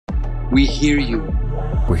We hear you.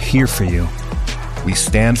 We're here for you. We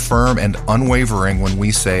stand firm and unwavering when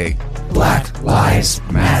we say, Black Lives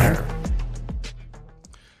Matter.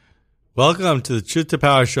 Welcome to the Truth to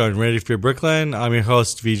Power Show on Radio Free Brooklyn. I'm your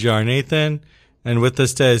host, VJR Nathan. And with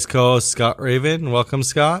us today is co-host Scott Raven. Welcome,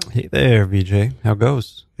 Scott. Hey there, VJ. How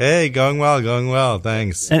goes? Hey, going well.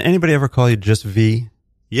 Thanks. And anybody ever call you just V?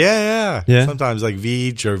 Yeah. Sometimes like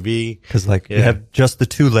Vij or V. Because you have just the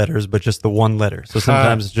two letters, but just the one letter. So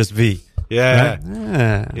sometimes it's just V. Yeah.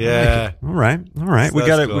 Right? Yeah. All right. So we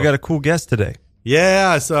got a cool guest today.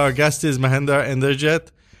 Yeah. So our guest is Mahendra Indrajit.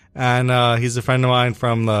 And he's a friend of mine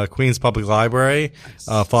from the Queens Public Library,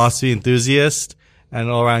 philosophy enthusiast, and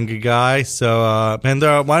all-around good guy. So,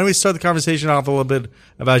 Mahendra, why don't we start the conversation off a little bit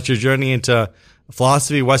about your journey into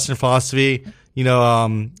philosophy, Western philosophy. You know,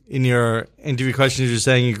 in your interview questions, you're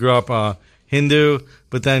saying you grew up Hindu,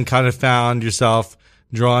 but then kind of found yourself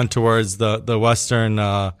drawn towards the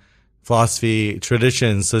Western philosophy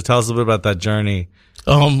traditions. So tell us a little bit about that journey.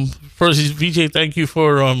 First, VJ, thank you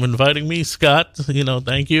for inviting me. Scott,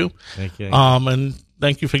 thank you. Thank you. And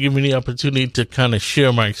thank you for giving me the opportunity to kind of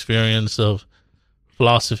share my experience of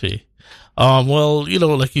philosophy. Well,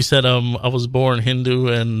 like you said, I was born Hindu,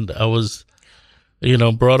 and I was,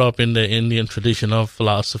 brought up in the Indian tradition of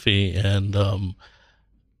philosophy, and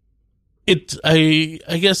I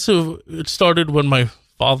guess it started when my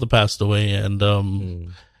father passed away, and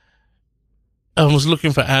I was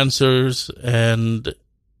looking for answers, and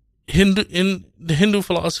the Hindu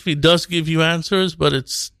philosophy does give you answers, but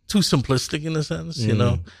it's too simplistic in a sense,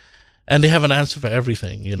 and they have an answer for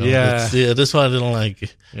everything, Yeah. That's why I didn't like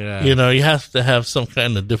it. Yeah. You have to have some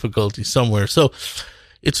kind of difficulty somewhere. So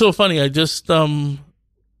it's so funny. I just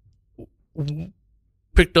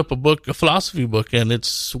picked up a philosophy book, and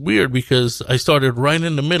it's weird because I started right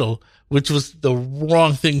in the middle, which was the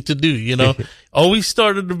wrong thing to do, Always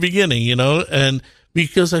start at the beginning, and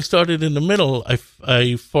because I started in the middle, I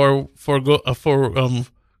forego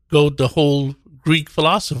the whole Greek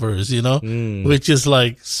philosophers, which is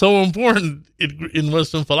like so important in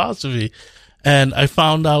Western philosophy. And I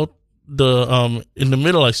found out in the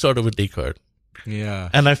middle, I started with Descartes. Yeah.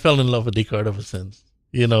 And I fell in love with Descartes ever since,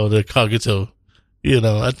 the cogito,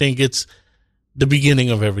 I think it's the beginning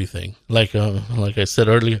of everything. Like I said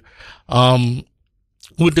earlier,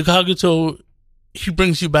 with the cogito, he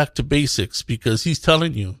brings you back to basics because he's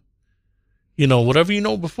telling you, whatever you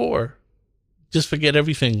know before, just forget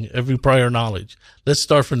everything, every prior knowledge. Let's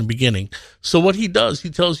start from the beginning. So what he does, he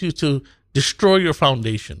tells you to destroy your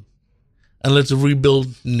foundation and let's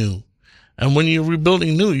rebuild new. And when you're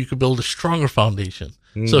rebuilding new, you can build a stronger foundation.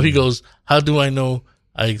 So he goes, how do I know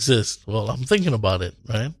I exist? Well, I'm thinking about it,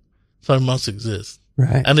 right? So I must exist.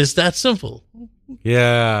 Right. And it's that simple.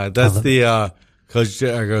 Yeah. That's the Cogito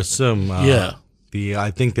ergo sum. Yeah. The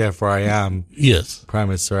I think therefore I am Yes.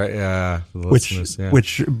 premise, right? Yeah.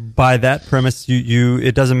 Which by that premise,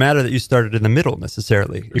 it doesn't matter that you started in the middle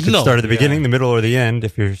necessarily. You can start at the beginning, the middle, or the end.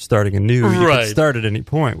 If you're starting anew, you can start at any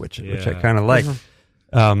point, which I kind of like.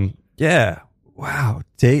 Yeah. Wow.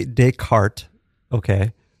 Descartes.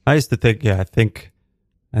 Okay. I used to think, I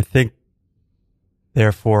think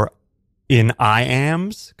therefore in I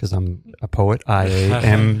ams, because I'm a poet,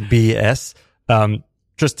 IAMBS,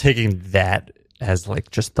 just taking that as like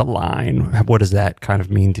just the line, what does that kind of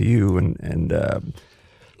mean to you? And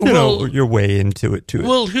your way into it too.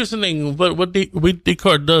 Well, here's the thing. What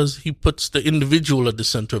Descartes does, he puts the individual at the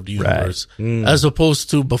center of the universe, as opposed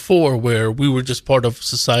to before where we were just part of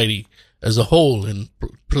society as a whole in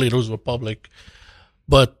Plato's Republic.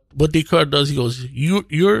 But what Descartes does, he goes, you're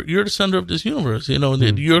the center of this universe.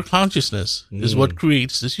 Your consciousness is what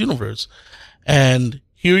creates this universe. And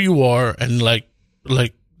here you are, and like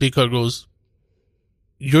Descartes goes,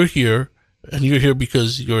 you're here, and you're here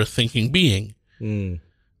because you're a thinking being.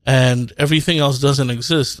 And everything else doesn't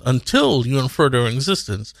exist until you infer their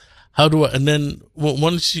existence. And then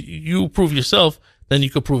once you prove yourself, then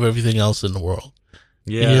you could prove everything else in the world.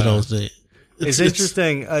 Yeah. It's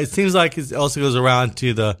interesting. It seems like it also goes around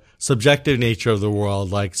to the subjective nature of the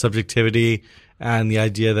world, like subjectivity and the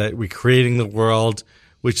idea that we're creating the world,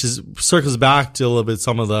 which circles back to a little bit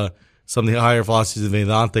some of the higher philosophies of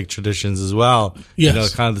Vedantic traditions as well.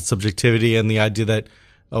 Yes. Kind of the subjectivity and the idea that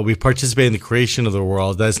we participate in the creation of the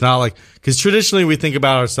world. That it's not like, because traditionally we think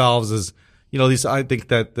about ourselves as, at least I think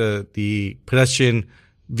that the pedestrian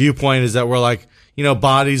viewpoint is that we're like,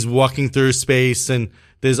 bodies walking through space and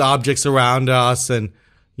there's objects around us and,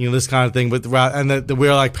 this kind of thing. But, and that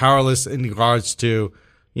we're like powerless in regards to,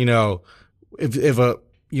 if a,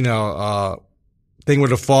 thing were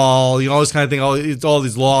to fall, all this kind of thing. It's all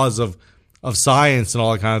these laws of science and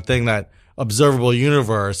all that kind of thing that observable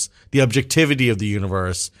universe, the objectivity of the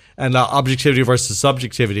universe, and objectivity versus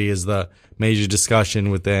subjectivity is the major discussion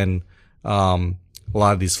within a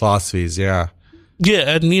lot of these philosophies. Yeah.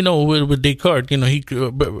 Yeah, and with Descartes, he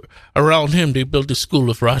around him they built a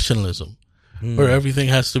school of rationalism, where everything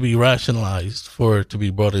has to be rationalized for it to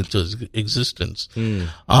be brought into existence.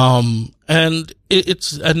 And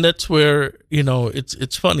that's where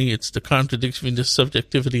it's funny. It's the contradiction between the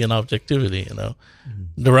subjectivity and objectivity.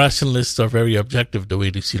 The rationalists are very objective the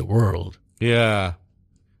way they see the world. Yeah.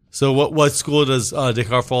 So what school does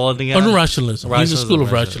Descartes fall in again? Rationalism. He's a school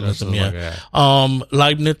of rationalism. Yeah.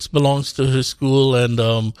 Leibniz belongs to his school,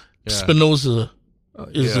 and Spinoza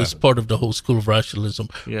is part of the whole school of rationalism.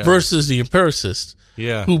 Versus the empiricists,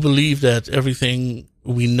 who believe that everything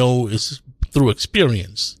we know is through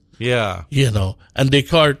experience. Yeah. And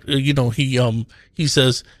Descartes, he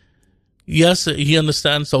says, yes, he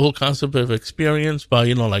understands the whole concept of experience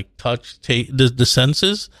by like touch, the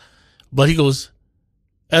senses, but he goes,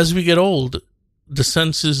 as we get old, the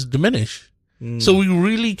senses diminish. So we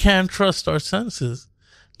really can't trust our senses.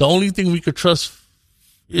 The only thing we could trust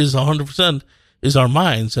is 100% is our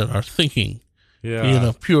minds and our thinking.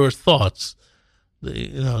 Pure thoughts.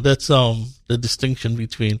 That's the distinction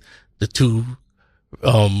between the two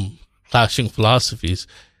clashing philosophies.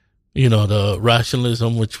 The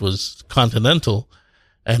rationalism, which was continental,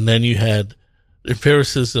 and then you had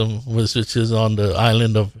empiricism, which is on the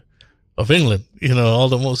island of England.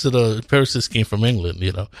 Most of the empiricists came from England,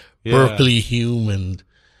 Berkeley, Hume, and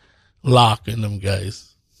Locke and them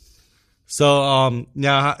guys. So,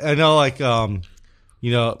 now I know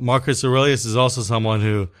Marcus Aurelius is also someone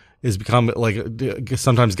who has become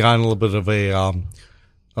sometimes gotten a little bit of a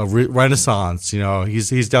renaissance.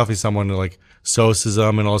 He's definitely someone who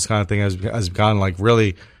Stoicism and all this kind of thing has gotten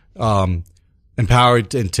really,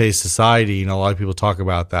 empowered in today's society. A lot of people talk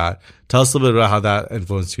about that. Tell us a little bit about how that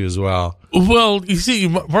influenced you as well. Well, you see,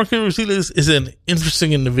 Marcus Aurelius is an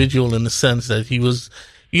interesting individual in the sense that he was,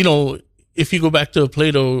 if you go back to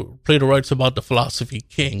Plato writes about the philosopher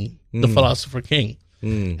king,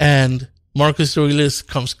 and Marcus Aurelius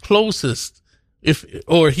comes closest, he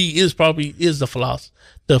is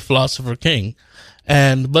the philosopher king,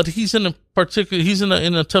 but he's in a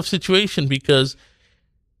tough situation because,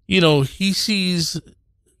 he sees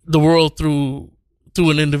the world through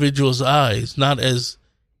an individual's eyes, not as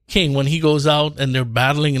king. When he goes out and they're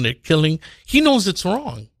battling and they're killing, he knows it's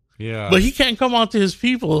wrong. Yeah. But he can't come out to his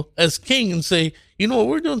people as king and say, what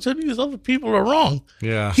we're doing to these other people are wrong.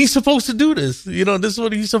 Yeah. He's supposed to do this. This is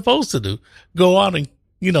what he's supposed to do. Go out and,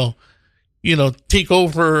 take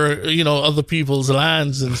over, other people's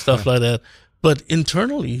lands and stuff like that. But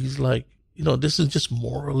internally, he's like, this is just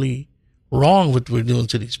morally wrong what we're doing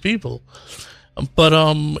to these people. But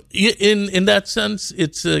in that sense,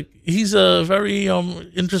 he's a very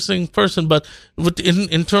interesting person. But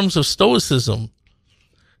in terms of Stoicism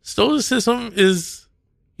is,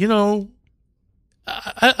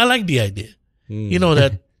 I like the idea,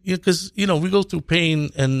 that because we go through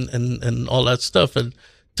pain and all that stuff, and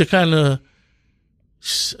to kind of,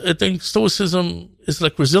 I think Stoicism is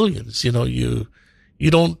like resilience. You don't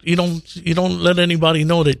let anybody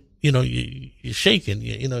know that you're shaking.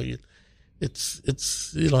 It's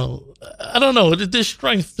I don't know. There's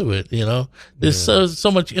strength to it. There's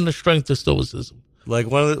so much inner strength to Stoicism. Like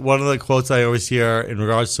one of the quotes I always hear in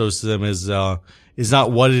regards to Stoicism is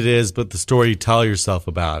not what it is, but the story you tell yourself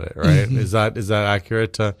about it. Right? Mm-hmm. Is that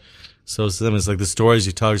accurate to Stoicism? It's like the stories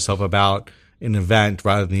you tell yourself about an event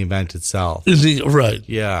rather than the event itself. Right.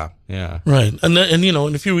 Yeah. Yeah. Right. And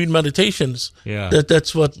if you read Meditations,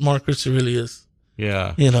 that's what Marcus Aurelius.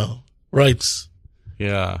 Yeah. Writes.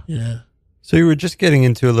 Yeah. Yeah. So you were just getting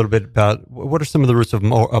into a little bit about what are some of the roots of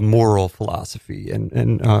moral philosophy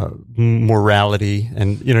and morality,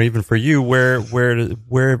 and even for you, where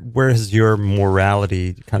has your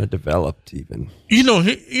morality kind of developed? Even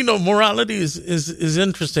morality is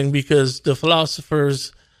interesting because the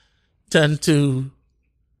philosophers tend to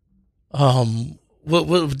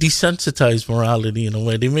desensitize morality in a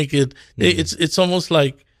way. They make it it's almost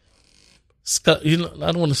like I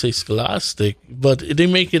don't want to say scholastic, but they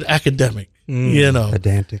make it academic.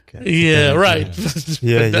 Pedantic. Yeah, right.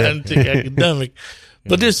 Pedantic, academic.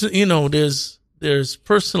 But there's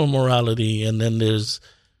personal morality, and then there's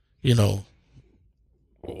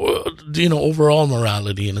overall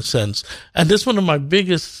morality in a sense. And this one of my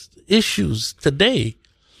biggest issues today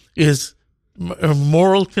is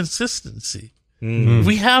moral consistency. Mm-hmm.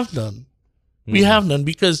 We have none. Mm-hmm. We have none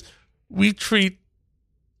because we treat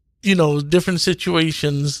different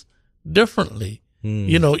situations differently.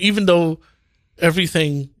 Mm. Even though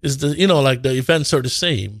everything is like the events are the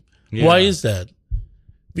same, Yeah. Why is that?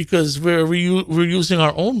 Because we're using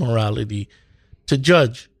our own morality to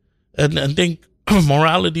judge, and think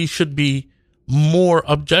morality should be more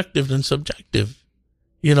objective than subjective.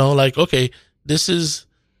 You know, like, okay, this is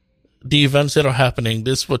the events that are happening.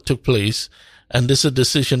 This is what took place, and this is a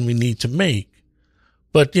decision we need to make.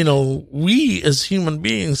 But, you know, we as human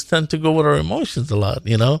beings tend to go with our emotions a lot,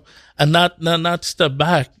 you know, and not step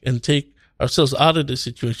back and take ourselves out of the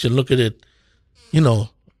situation, look at it, you know,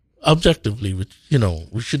 objectively, which, you know,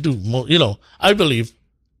 we should do more, you know, I believe,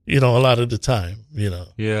 you know, a lot of the time, you know.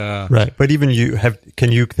 Yeah. Right. But even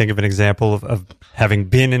can you think of an example of having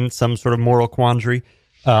been in some sort of moral quandary,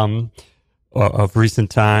 of recent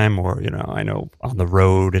time, or, you know, I know on the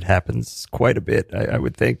road it happens quite a bit, I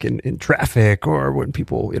would think, in traffic, or when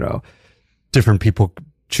people, you know, different people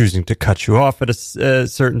choosing to cut you off at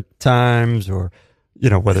certain times, or, you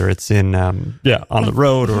know, whether it's in, on the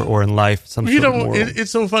road or in life, some sort of moral.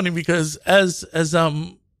 It's so funny because as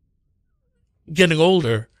I'm getting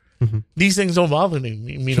older, these things don't bother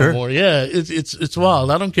me Sure. no more. Yeah, it's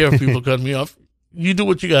wild. I don't care if people cut me off. You do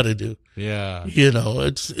what you got to do. Yeah. You know,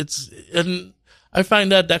 and I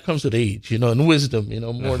find that comes with age, you know, and wisdom, you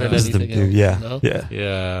know, more than anything else. Yeah. You know? Yeah.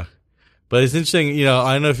 Yeah. But it's interesting, you know,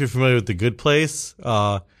 I don't know if you're familiar with The Good Place.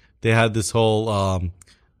 They had this whole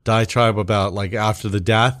diatribe about, like, after the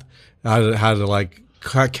death, how to like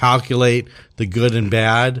calculate the good and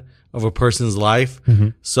bad of a person's life.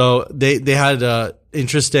 So they had a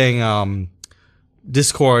interesting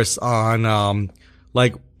discourse on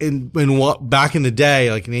like back in the day,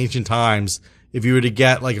 like in ancient times, if you were to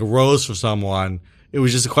get like a rose for someone, it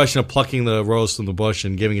was just a question of plucking the rose from the bush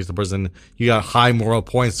and giving it to the person. You got high moral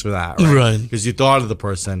points for that, right? Because you thought of the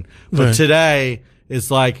person. But today, it's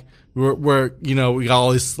like we're you know, we got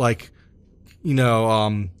all this, like, you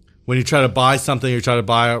know, when you try to buy something, you try to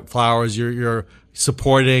buy flowers, you're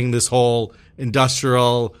supporting this whole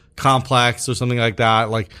industrial complex or something like that.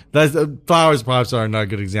 Like, flowers perhaps are not a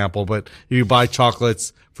good example, but if you buy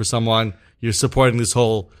chocolates for someone, you're supporting this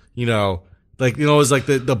whole, you know, like, you know, it's like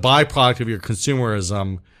the byproduct of your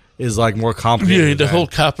consumerism is like more complicated. Yeah, the whole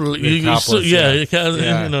capital, you know,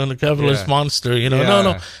 the capitalist monster, you know.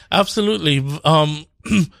 No, absolutely.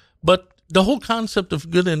 But the whole concept of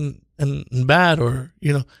good and bad, or,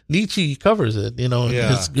 you know, Nietzsche covers it, you know,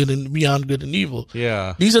 it's good and beyond good and evil.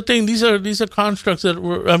 Yeah. These are constructs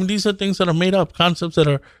that these are things that are made up, concepts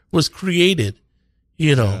that was created,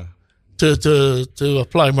 you know, to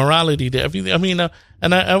apply morality to everything. I mean,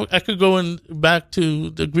 and I could go back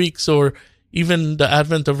to the Greeks, or even the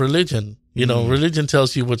advent of religion. You know, religion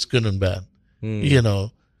tells you what's good and bad. You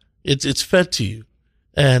know, it's fed to you.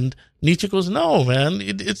 And Nietzsche goes, no, man,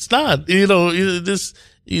 it's not. You know,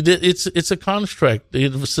 it's a construct,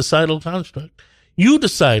 a societal construct. You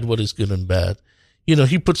decide what is good and bad. You know,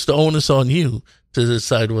 he puts the onus on you to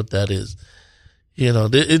decide what that is. You know,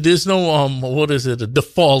 there's no what is it, a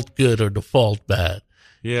default good or default bad.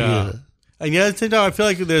 Yeah. And yet at the same time, I feel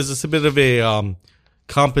like there's a bit of a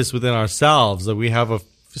compass within ourselves, that we have a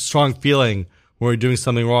strong feeling when we're doing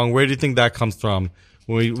something wrong. Where do you think that comes from?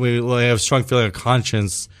 When we have a strong feeling of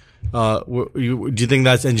conscience, do you think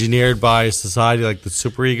that's engineered by society, like the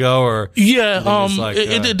superego, or? Yeah,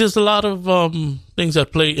 there's a lot of things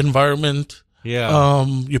that play: environment,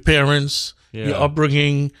 your parents, your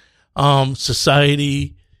upbringing,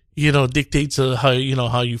 society. You know, dictates how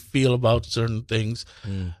you feel about certain things.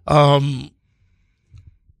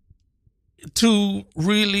 To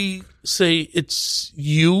really say it's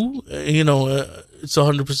you, you know, it's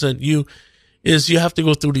 100% you, is you have to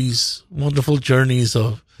go through these wonderful journeys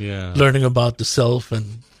of learning about the self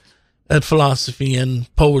and philosophy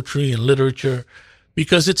and poetry and literature,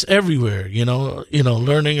 because it's everywhere. You know,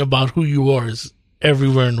 learning about who you are is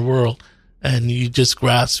everywhere in the world, and you just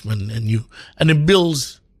grasp and it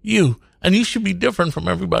builds you, and you should be different from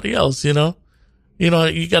everybody else. You know,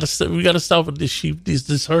 we gotta stop with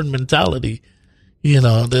this herd mentality. You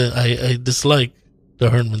know, that I dislike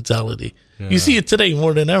the herd mentality. Yeah. You see it today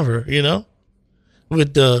more than ever. You know,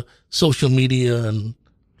 with the social media and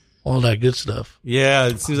all that good stuff. Yeah,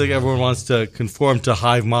 it seems like everyone wants to conform to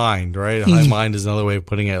hive mind, right? Hive mind is another way of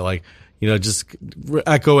putting it. Like, you know, just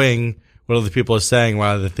echoing what other people are saying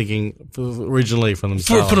rather than thinking originally for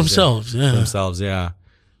themselves. For themselves, For themselves, yeah.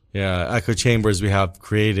 Echo chambers we have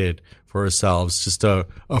created for ourselves, just to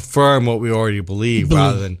affirm what we already believe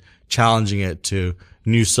rather than challenging it to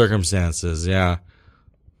new circumstances. Yeah.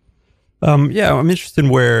 I'm interested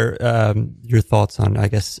in where your thoughts on, I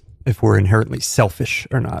guess, if we're inherently selfish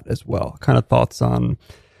or not as well. Kind of thoughts on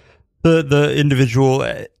the individual,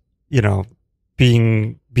 you know,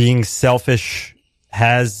 being selfish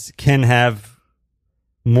can have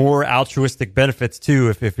more altruistic benefits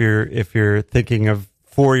too. If you're thinking of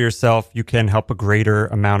for yourself, you can help a greater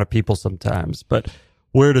amount of people sometimes. But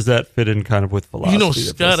where does that fit in kind of with philosophy?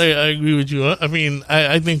 Scott, I agree with you. I mean,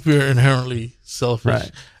 I think we're inherently selfish,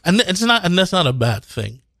 right. And that's not a bad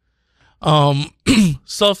thing.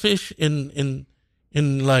 Selfish in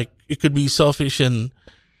like, it could be selfish in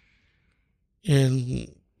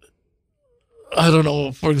I don't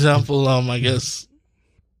know, for example, I guess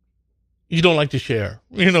you don't like to share.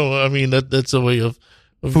 I mean, that's a way of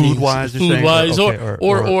food wise, or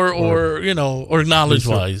knowledge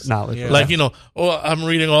wise. Knowledge, yeah. Like, I'm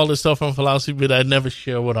reading all this stuff on philosophy, but I never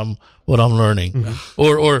share what I'm learning. Mm-hmm.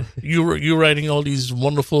 Or you're writing all these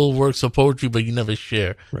wonderful works of poetry, but you never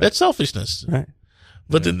share. Right. That's selfishness. Right.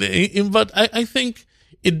 But but I think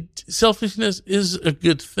selfishness is a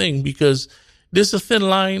good thing, because there's a thin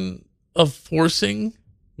line of forcing,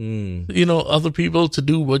 other people to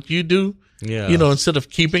do what you do. Yeah. Instead of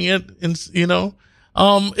keeping it, it's,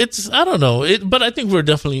 I don't know, but I think we're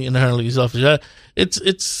definitely inherently selfish.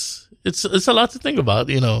 It's a lot to think about,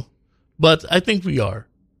 but I think we are.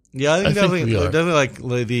 Yeah, I think definitely like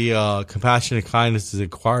the compassion and kindness is an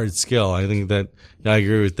acquired skill. I think that I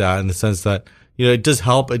agree with that in the sense that, it does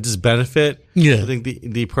help, it does benefit. Yeah. I think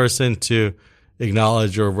the person to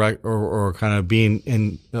acknowledge or kind of being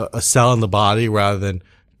in a cell in the body rather than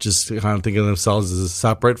just kind of thinking of themselves as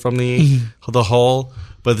separate from the whole.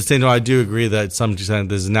 But at the same time, I do agree that to some extent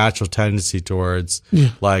there's a natural tendency towards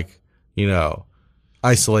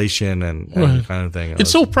isolation and kind of thing. It's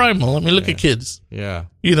so primal. I mean, look at kids. Yeah.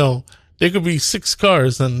 There could be 6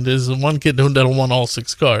 cars and there's one kid that'll want all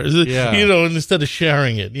 6 cars. Yeah. And instead of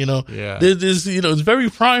sharing it, Yeah. There's, it's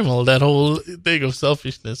very primal, that whole thing of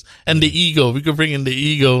selfishness and the ego. We could bring in the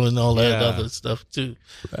ego and all that other stuff too.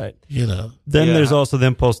 Right. Then there's also the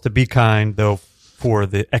impulse to be kind, though, for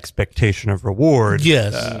the expectation of reward.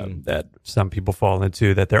 Yes. That some people fall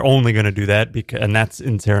into, that they're only going to do that and that's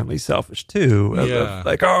inherently selfish too.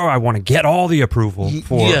 Like, I want to get all the approval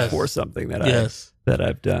for something that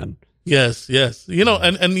I've done. Yes. And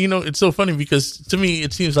it's so funny because to me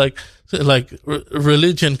it seems like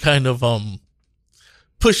religion kind of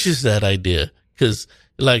pushes that idea, because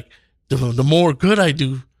like the more good I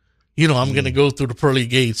do, I'm going to go through the pearly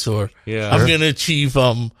gates, or I'm going to achieve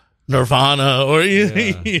nirvana, or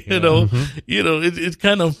it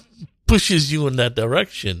kind of pushes you in that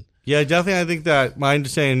direction. Yeah, definitely. I think that my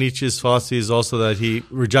understanding of Nietzsche's philosophy is also that he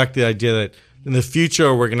rejected the idea that in the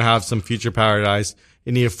future we're going to have some future paradise.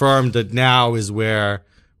 And he affirmed that now is where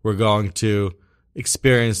we're going to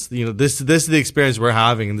experience, this is the experience we're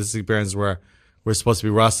having, and this is the experience where we're supposed to be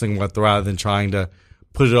wrestling with, rather than trying to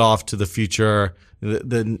put it off to the future.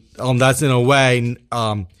 That's in a way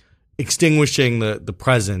extinguishing the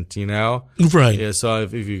present, Right. Yeah. So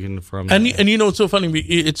if you can affirm and that. it's so funny.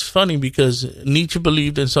 It's funny because Nietzsche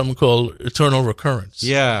believed in something called eternal recurrence.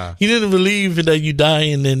 Yeah. He didn't believe that you die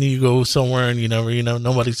and then you go somewhere and you never,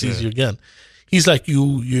 nobody sees you again. He's like,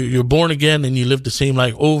 you're born again and you live the same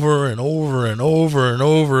life over and over and over and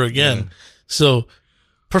over again. Yeah. So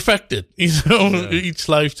perfected, each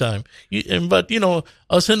lifetime. But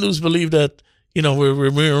us Hindus believe that, we're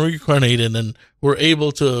reincarnated and we're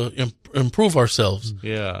able to improve ourselves.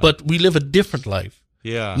 Yeah. But we live a different life.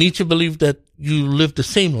 Yeah. Nietzsche believed that you live the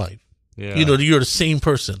same life. Yeah. You're the same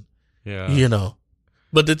person. Yeah.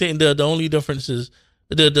 But the only difference is,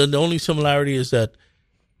 the only similarity is that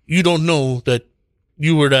you don't know that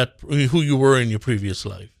you were who you were in your previous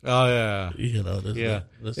life. Oh yeah.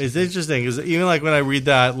 It's interesting because even like when I read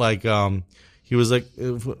that, like, he was like,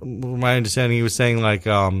 from my understanding, he was saying like,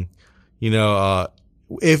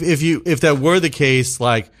 if that were the case,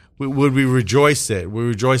 like, would we rejoice it? We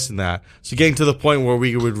rejoice in that. So getting to the point where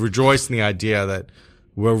we would rejoice in the idea that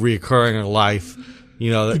we're reoccurring in life.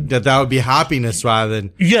 That would be happiness rather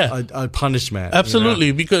than a punishment.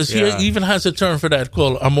 Absolutely, because he even has a term for that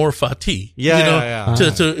called amor fati.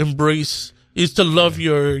 To embrace is to love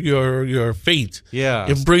your fate. Yeah,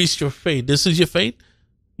 embrace your fate. This is your fate.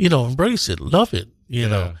 Embrace it, love it.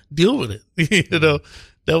 Deal with it.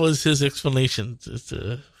 That was his explanation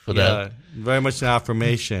for that. Very much an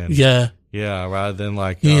affirmation. Yeah, rather than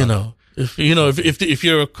like If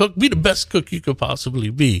you're a cook, be the best cook you could possibly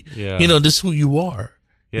be. Yeah. This is who you are.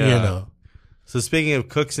 Yeah. So speaking of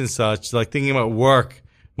cooks and such, like thinking about work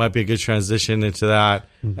might be a good transition into that,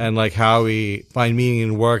 and like how we find meaning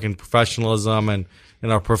in work and professionalism and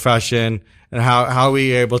in our profession, and how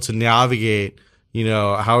we are able to navigate,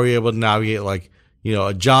 like,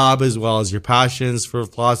 a job as well as your passions for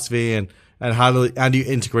philosophy, and how do you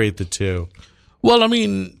integrate the two? Well,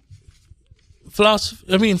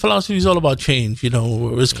 philosophy is all about change,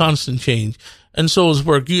 it's constant change. And so is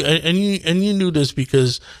work. You knew this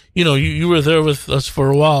because, you were there with us for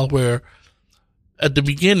a while where at the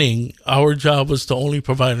beginning, our job was to only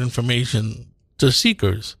provide information to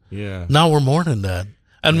seekers. Yeah. Now we're more than that.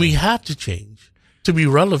 And we had to change to be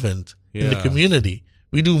relevant in the community.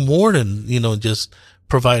 We do more than, just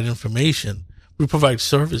provide information. We provide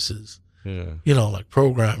services. Yeah. Like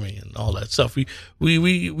programming and all that stuff. We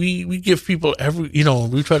give people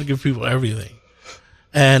we try to give people everything.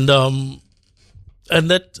 And I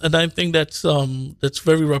think that's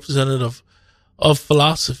very representative of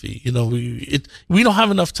philosophy. We don't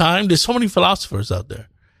have enough time. There's so many philosophers out there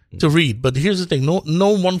to read, but here's the thing: no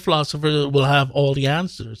one philosopher will have all the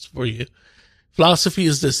answers for you. Philosophy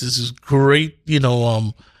is this is great.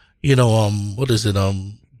 What is it?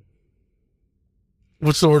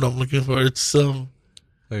 What's the word I'm looking for? It's like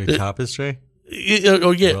a tapestry.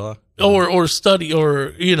 Or study,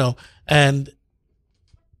 and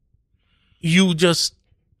you just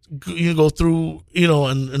go through,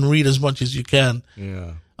 and read as much as you can.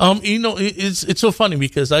 Yeah. It's so funny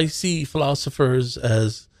because I see philosophers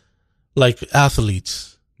as like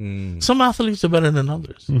athletes. Some athletes are better than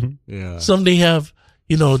others. Mm-hmm. Yeah. Some they have,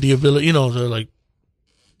 the ability, they're like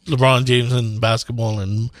LeBron James in basketball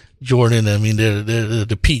and Jordan. I mean, they're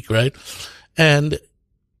the peak, right? And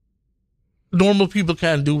normal people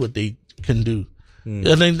can't do what they can do.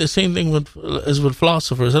 I think the same thing as with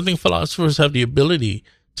philosophers. I think philosophers have the ability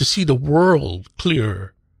to see the world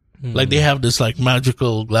clearer. Like they have this like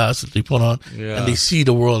magical glass that they put on and they see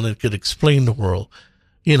the world and it could explain the world,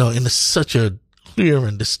 in such a clear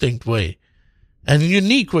and distinct way. And a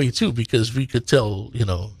unique way too, because we could tell,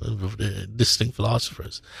 distinct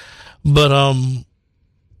philosophers. But,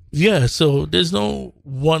 so there's no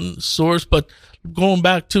one source, but going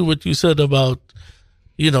back to what you said about,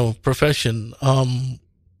 profession,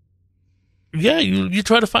 you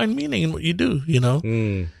try to find meaning in what you do,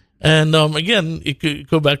 And, again, it could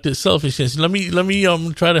go back to selfishness. Let me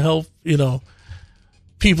try to help,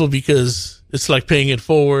 people because it's like paying it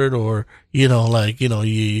forward or, I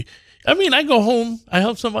go home, I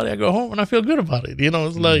help somebody, I go home and I feel good about it.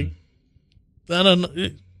 It's like, I don't know.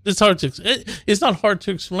 It's hard to, it's not hard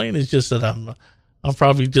to explain. It's just that I'm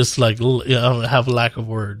probably just like, I have a lack of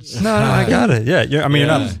words. No, I got it. Yeah. You're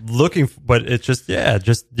not looking, but it's just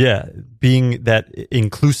being that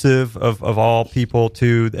inclusive of all people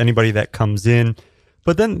to anybody that comes in.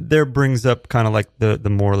 But then there brings up kind of like the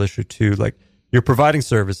moral issue too, like you're providing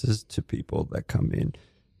services to people that come in.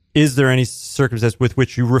 Is there any circumstance with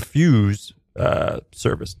which you refuse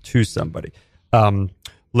service to somebody?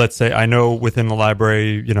 Let's say, I know within the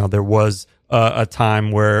library, there was a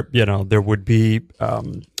time where, there would be,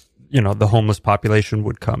 the homeless population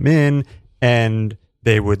would come in and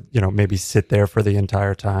they would, maybe sit there for the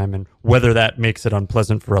entire time. And whether that makes it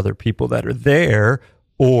unpleasant for other people that are there,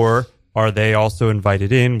 or are they also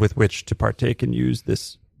invited in with which to partake and use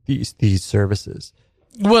these services?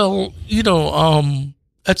 Well,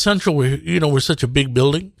 at Central, we're such a big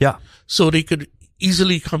building. Yeah. So they could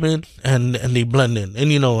easily come in and they blend in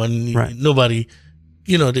and, right. Nobody,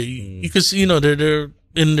 you can see, they're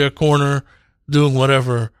in their corner doing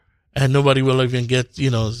whatever and nobody will even get,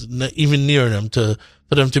 even near them for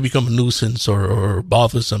them to become a nuisance or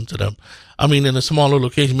bothersome to them. I mean, in a smaller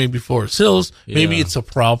location, maybe Forest Hills, maybe it's a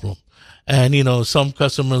problem. And, some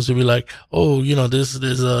customers will be like, oh,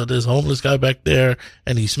 there's a homeless guy back there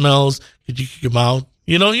and he smells. Could you kick him out?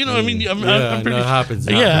 I mean, I'm pretty it happens.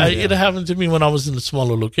 It happened to me when I was in a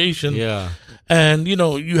smaller location. Yeah. And,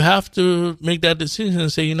 you have to make that decision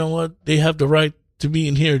and say, you know what? They have the right to be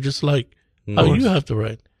in here just like how you have the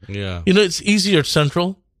right. Yeah. It's easier at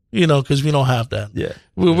Central, because we don't have that. Yeah.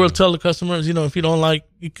 We'll tell the customers, if you don't like,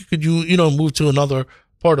 could you move to another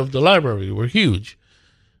part of the library? We're huge.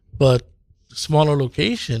 But smaller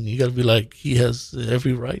location, you got to be like, he has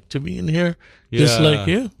every right to be in here just like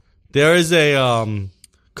you. There is a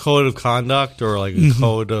code of conduct or like a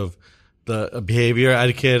code of the behavior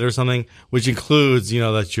etiquette or something, which includes,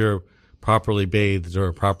 that you're properly bathed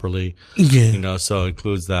or properly, so it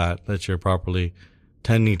includes that you're properly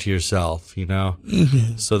tending to yourself,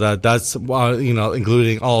 so that's,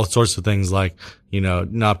 including all sorts of things like,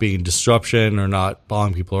 not being disruption or not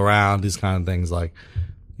following people around, these kind of things like,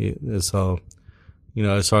 so,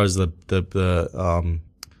 as far as the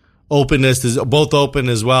openness is both open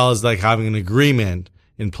as well as like having an agreement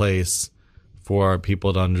in place for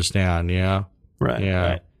people to understand. Yeah. Right. Yeah.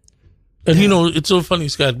 Right. And it's so funny,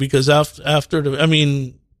 Scott, because after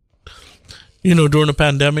during the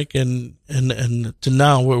pandemic and to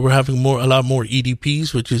now we're having a lot more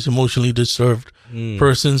EDPs, which is emotionally disturbed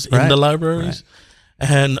persons in the libraries. Right.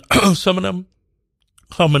 And some of them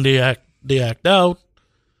come and they act they act out,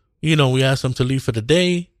 we ask them to leave for the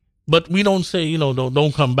day, but we don't say,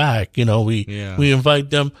 don't come back. We invite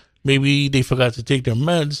them. Maybe they forgot to take their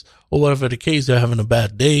meds or whatever the case. They're having a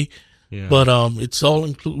bad day. Yeah. But it's all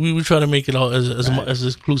we would try to make it all as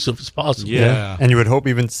inclusive as possible. Yeah. And you would hope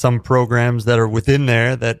even some programs that are within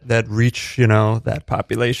there that reach that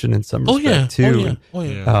population in some respect too.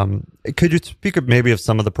 Could you speak of maybe of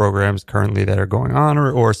some of the programs currently that are going on,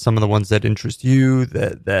 or some of the ones that interest you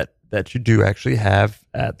that you do actually have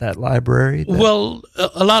at that library? Well,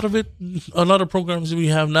 a lot of programs we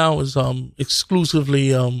have now is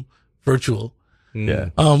exclusively virtual. Yeah.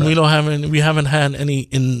 We haven't had any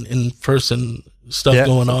in person stuff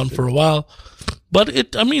going on for a while, but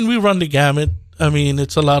we run the gamut.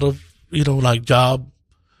 It's a lot of, like job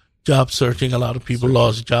searching. A lot of people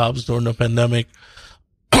lost jobs during the pandemic.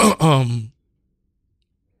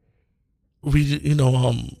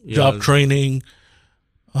 Job training,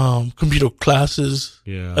 computer classes.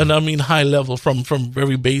 Yeah. And high level from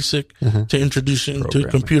very basic to introducing to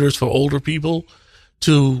computers for older people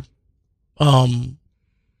to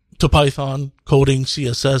Python, coding,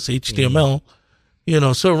 CSS, HTML,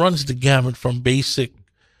 so it runs the gamut from basic.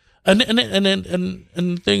 And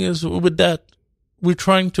the thing is, with that, we're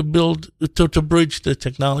trying to build, to bridge the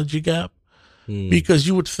technology gap, because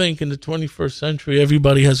you would think in the 21st century,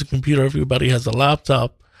 everybody has a computer, everybody has a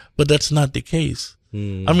laptop, but that's not the case. I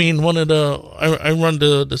run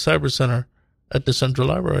the cyber center at the Central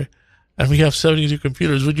Library, and we have 72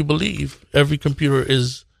 computers. Would you believe every computer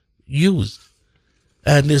is used?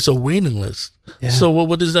 And there's a waiting list. Yeah. So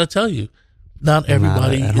what does that tell you? Not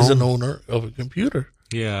everybody is an owner of a computer.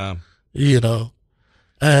 Yeah.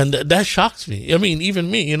 And that shocks me. Even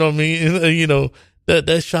me,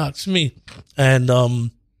 that shocks me. And,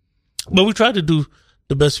 but we try to do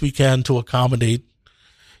the best we can to accommodate,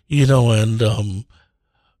 and,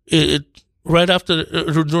 right after,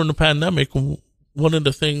 during the pandemic, one of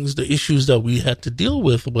the issues that we had to deal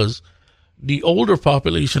with was the older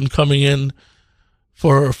population coming in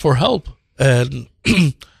for help, and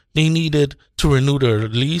they needed to renew their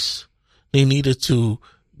lease. They needed to,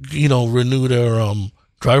 renew their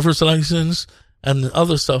driver's license and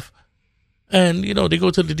other stuff. And they go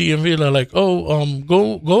to the DMV and they're like, go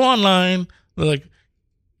online. They're like,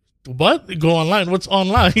 what? Go online? What's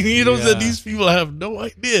online? So these people have no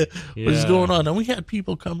idea what's going on. And we had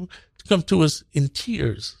people come to us in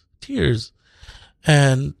tears,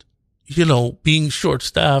 and being short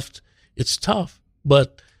staffed, it's tough.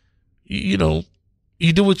 But, you do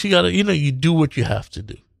what you gotta, you do what you have to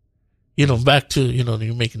do. Back to,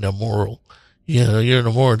 you're making that moral, you're in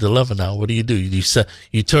a moral dilemma now. What do?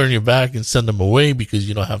 You turn your back and send them away because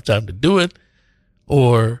you don't have time to do it?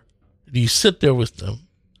 Or do you sit there with them,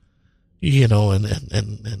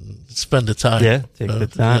 and spend the time? Yeah, take the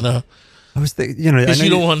time. I was thinking, because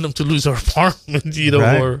you don't want them to lose their apartment,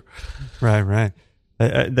 right. or. Right.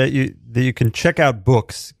 That you can check out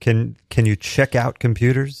books. Can you check out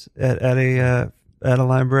computers at a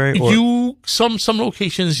library? Or Some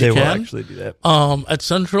locations you can. They will actually do that. At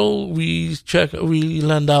Central, we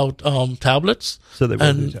lend out tablets. So they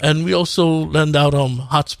will and we also lend out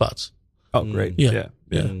hotspots. Oh, great! Yeah.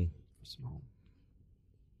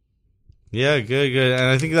 Yeah, good. And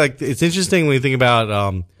I think it's interesting when you think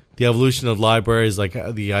about the evolution of libraries, like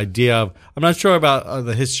the idea of, I'm not sure about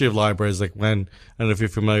the history of libraries, like when, I don't know if you're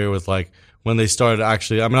familiar with when they started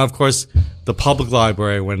actually, of course, the public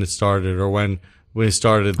library when it started, or when we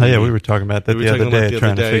started. We were talking about that the other day,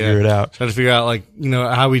 trying to figure it out. Trying to figure out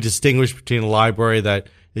how we distinguish between a library that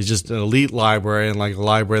is just an elite library and a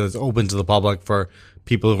library that's open to the public for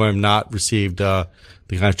people who have not received the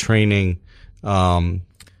kind of training that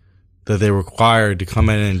they required to come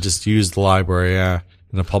in and just use the library.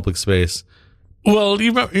 In a public space. Well,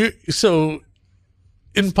 so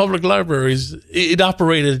in public libraries, it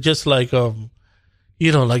operated just like, like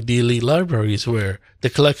the elite libraries where the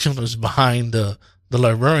collection was behind the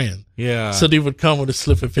librarian. Yeah. So they would come with a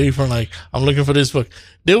slip of paper and I'm looking for this book.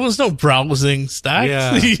 There was no browsing stacks.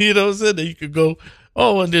 Yeah. That you could go,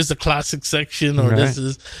 and there's the classic section, or this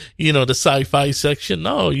is, the sci-fi section.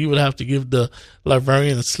 No, you would have to give the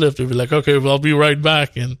librarian a slip. They'd be like, okay, well, I'll be right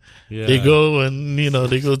back. And they go and,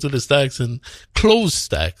 they go to the stacks and close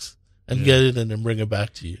stacks and get it and then bring it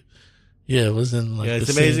back to you. Yeah, it wasn't it's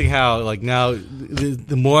amazing how now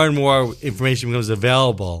the more and more information becomes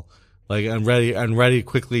available, and ready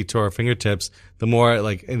quickly to our fingertips, the more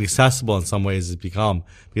inaccessible in some ways it's become,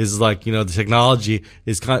 because the technology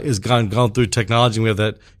is gone through technology, and we have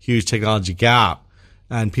that huge technology gap,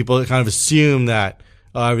 and people kind of assume that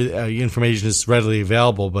information is readily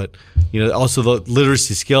available, but also the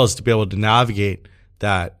literacy skills to be able to navigate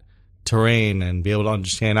that terrain and be able to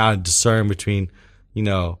understand how to discern between,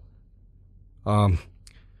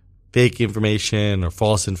 fake information or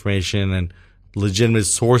false information and legitimate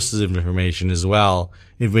sources of information as well.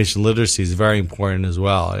 Information literacy is very important as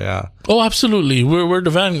well. Yeah. Oh, absolutely. We're the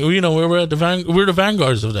we're the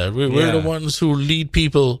vanguards of that. We're the ones who lead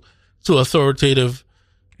people to authoritative,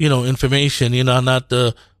 information. Not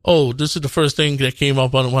this is the first thing that came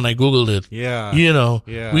up when I Googled it.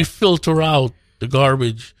 Yeah. We filter out the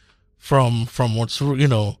garbage from what's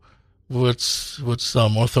what's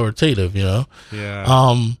authoritative. Yeah.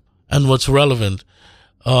 And what's relevant.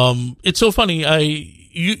 It's so funny.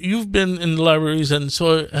 You've been in the libraries, and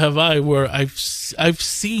so have I, where I've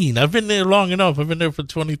been there long enough. I've been there for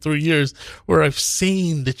 23 years, where I've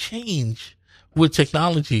seen the change with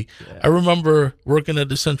technology. Yeah. I remember working at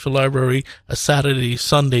the Central Library a Saturday,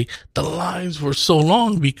 Sunday. The lines were so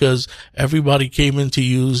long because everybody came in to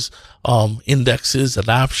use, indexes and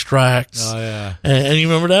abstracts. Oh, yeah. And you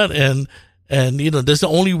remember that? And, that's the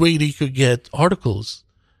only way they could get articles.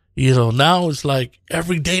 Now it's like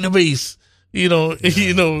every database,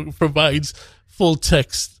 provides full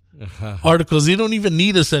text articles. They don't even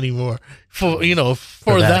need us anymore for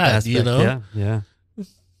that aspect, Yeah.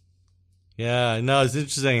 Yeah. No, it's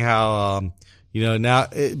interesting how, now,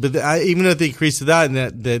 even with the increase of that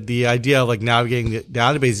and the idea of like navigating the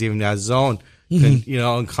database even as its own,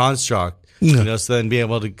 own construct, so then being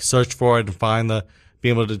able to search for it and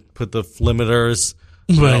being able to put the limiters,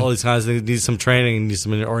 all these kinds of things. Need some training, need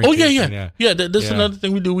some orientation. Yeah. That's another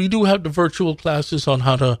thing we do. We do have the virtual classes on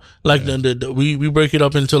how to we break it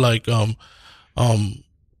up into like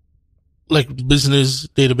business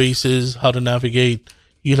databases, how to navigate,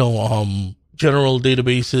 general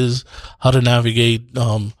databases, how to navigate,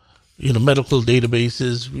 medical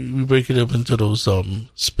databases. We break it up into those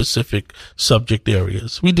specific subject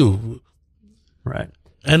areas. We do. Right.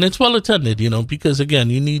 And it's well attended, because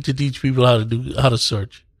again, you need to teach people how to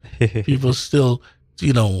search. People still,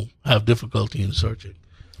 have difficulty in searching.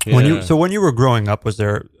 Yeah. When you were growing up, was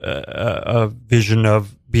there a vision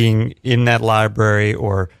of being in that library,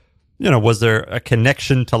 or, was there a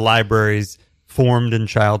connection to libraries formed in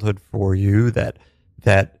childhood for you that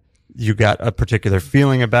you got a particular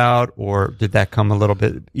feeling about, or did that come a little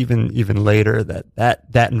bit even later,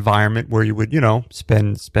 that environment where you would,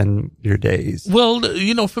 spend your days? Well,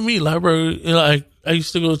 for me, library, I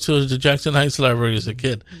used to go to the Jackson Heights Library as a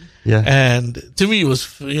kid. Yeah. And to me, it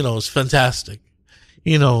was, it was fantastic.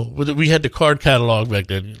 We had the card catalog back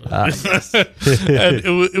then. And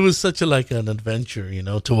it was such an adventure,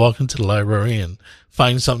 to walk into the library and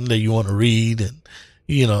find something that you want to read, and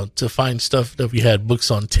to find stuff that we had books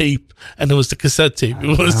on tape, and it was the cassette tape.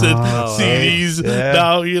 It wasn't CDs. Yeah.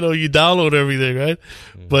 Now, you download everything, right?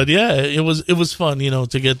 But yeah, it was fun,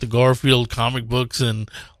 to get the Garfield comic books and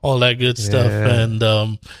all that good stuff. And,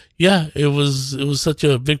 it was such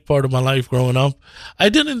a big part of my life growing up. I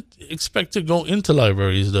didn't expect to go into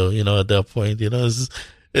libraries though, at that point,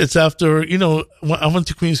 it's after, I went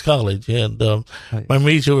to Queens College, and, my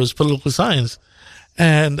major was political science,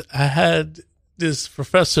 and I had this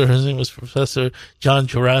professor, his name was Professor John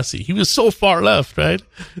Gerasi. He was so far left, right?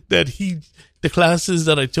 That the classes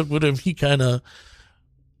that I took with him, he kind of,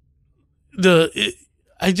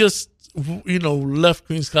 I just, left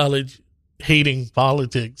Queens College hating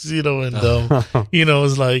politics, and, it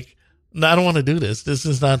was like, no, I don't want to do this. This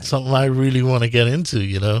is not something I really want to get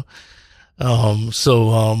into,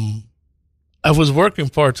 I was working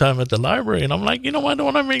part-time at the library, and I'm like, why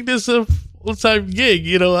don't I make this a full-time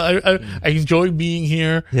gig? I enjoy being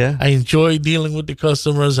here. Yeah. I enjoy dealing with the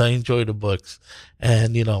customers. I enjoy the books.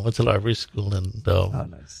 And, I went to library school, and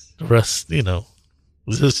nice. The rest,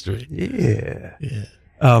 was history. Yeah. Yeah.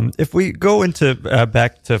 If we go into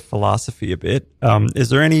back to philosophy a bit, is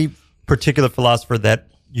there any particular philosopher that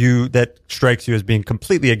strikes you as being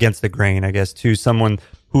completely against the grain, I guess, to someone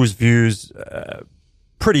whose views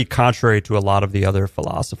pretty contrary to a lot of the other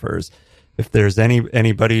philosophers? If there's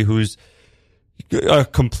anybody who's a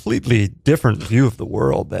completely different view of the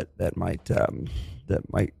world that might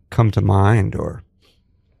come to mind, or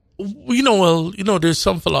there's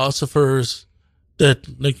some philosophers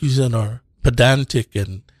that, like you said, are pedantic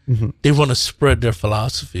and they want to spread their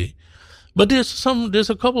philosophy. But there's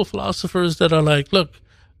a couple of philosophers that are like, look,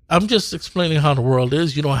 I'm just explaining how the world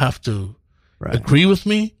is. You don't have to agree with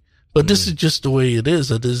me. But this is just the way it is.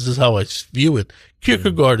 This is how I view it.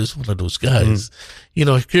 Kierkegaard is one of those guys.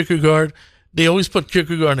 Kierkegaard, they always put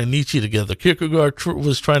Kierkegaard and Nietzsche together. Kierkegaard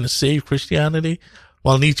was trying to save Christianity,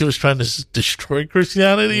 while Nietzsche was trying to destroy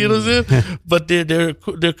Christianity, you know what I'm saying? But they're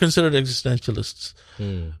considered existentialists.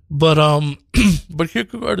 But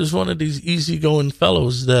Kierkegaard is one of these easygoing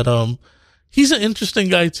fellows that, he's an interesting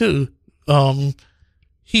guy too.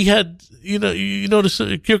 He had, you notice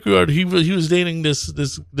Kierkegaard, he was dating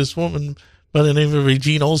this woman by the name of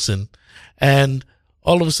Regine Olsen, and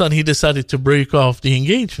all of a sudden he decided to break off the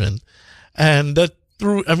engagement. And that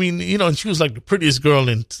and she was like the prettiest girl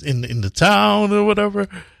in the town or whatever.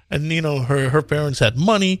 And, her parents had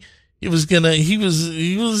money. He was in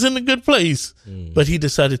a good place, but he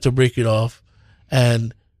decided to break it off,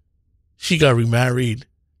 and she got remarried,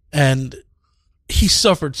 and he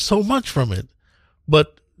suffered so much from it.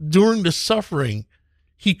 But during the suffering,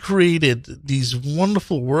 he created these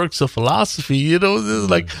wonderful works of philosophy.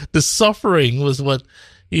 Like the suffering was what,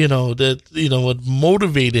 what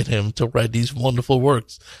motivated him to write these wonderful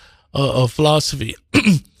works of philosophy.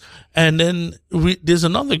 And then there's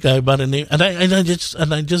another guy by the name, and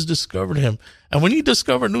I just discovered him. And when you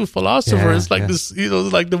discover a new philosopher, it's like this,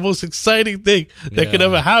 like the most exciting thing that could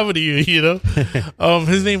ever happen to you.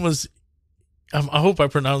 His name was, I hope I'm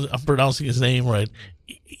pronouncing his name right,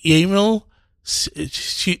 Emil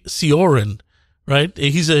Cioran, right?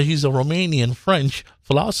 He's a Romanian French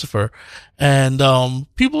philosopher, and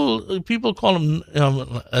people call him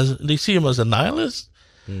they see him as a nihilist.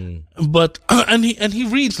 But and he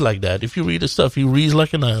reads like that. If you read his stuff, he reads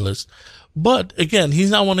like a nihilist. But again,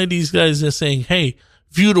 he's not one of these guys that's saying, "Hey,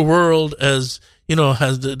 view the world as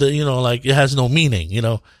has like it has no meaning."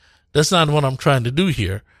 That's not what I'm trying to do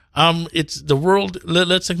here. It's the world.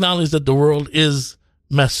 Let's acknowledge that the world is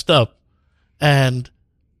messed up, and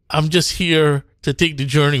I'm just here to take the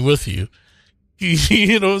journey with you.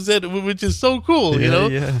 Which is so cool.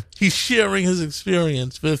 He's sharing his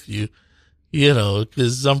experience with you.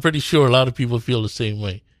 Because I'm pretty sure a lot of people feel the same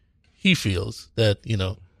way. He feels that,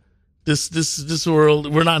 this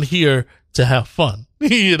world, we're not here to have fun.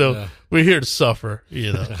 We're here to suffer,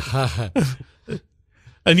 And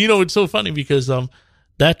it's so funny because,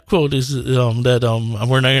 that quote is, that,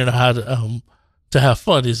 we're not here to have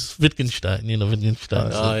fun is Wittgenstein,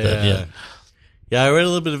 Wittgenstein. Oh, yeah. Yeah, I read a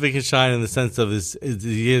little bit of Wittgenstein in the sense of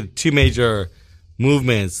he had two major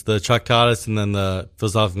movements, the Tractatus and then the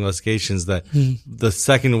Philosophical Investigations, that the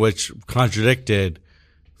second of which contradicted,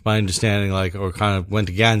 my understanding, or kind of went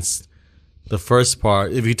against the first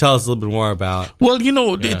part. If you tell us a little bit more about. Well,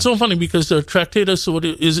 it's so funny because the Tractatus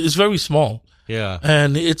is very small. Yeah.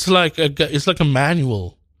 And it's like a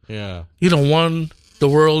manual. Yeah. The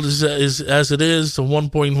world is as it is, to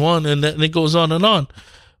 1.1, and then it goes on and on.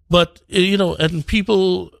 But, and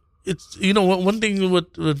people, it's, one thing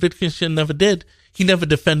what Wittgenstein never did, he never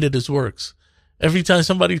defended his works. Every time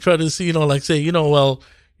somebody tried to say, this,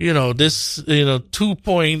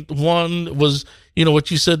 2.1 was,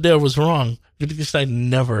 what you said there was wrong. Wittgenstein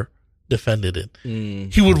never defended it.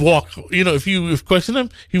 He would walk, if you question him,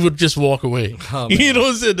 he would just walk away. Oh,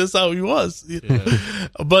 that's how he was. Yeah.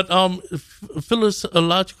 But,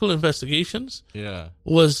 philosophical investigations. Yeah.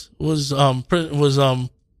 Was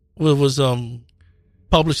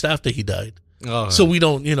published after he died. Oh, so we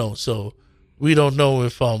don't, we don't know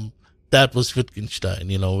if that was Wittgenstein.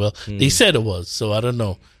 They said it was, so I don't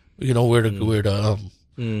know. Where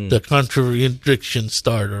the contradiction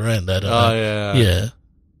start or end. I don't know.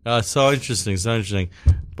 Yeah. So interesting.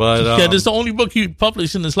 But that's the only book he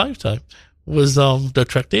published in his lifetime was the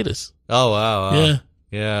Tractatus. Oh wow.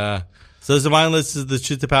 Yeah. So this is Mindless. This is the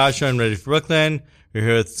Truth to Power Show. I'm ready for Brooklyn. We're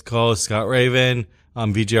here with co-host Scott Raven.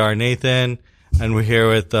 I'm VJR Nathan, and we're here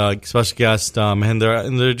with special guest Mahinder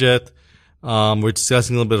Indrajit. We're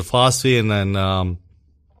discussing a little bit of philosophy and then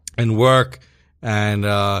and work and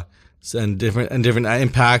different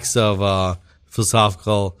impacts of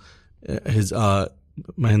philosophical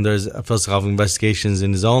Mahinder's philosophical investigations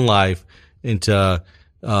in his own life into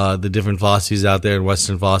the different philosophies out there in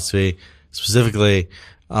Western philosophy specifically.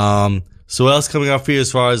 So what else coming up for you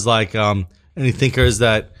as far as any thinkers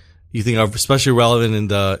that you think are especially relevant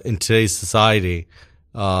in today's society?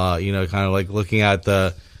 Kind of like looking at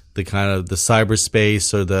the kind of the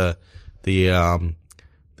cyberspace or the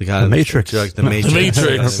kind of Matrix, the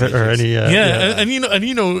Matrix, or any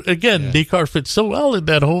and again, Descartes fits so well in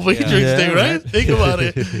that whole Matrix thing, right? Think about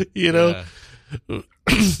it,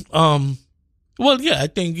 I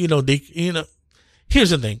think here's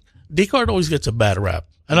the thing: Descartes always gets a bad rap,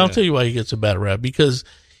 and I'll tell you why he gets a bad rap, because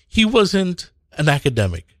he wasn't an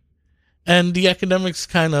academic, and the academics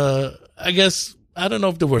kind of, I guess, I don't know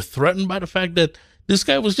if they were threatened by the fact that this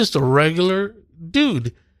guy was just a regular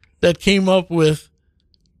dude that came up with.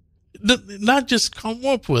 Not just come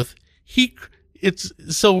up with,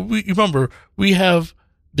 remember, we have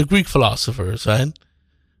the Greek philosophers, right?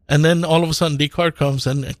 And then all of a sudden Descartes comes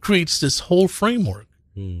and creates this whole framework,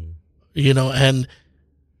 you know, and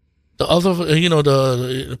the other, you know,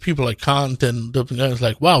 the people like Kant and the guys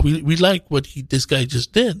like, wow, we like what this guy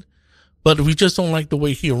just did, but we just don't like the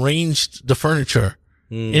way he arranged the furniture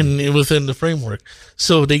within the framework.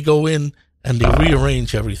 So they go in and they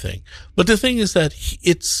rearrange everything. But the thing is that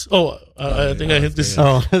I think I hit this.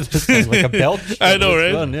 Oh, this sounds like a belt. I know,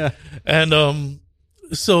 right? Fun, yeah. And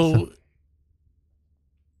so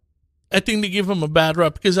I think they give him a bad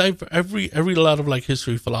rap because I read a lot of like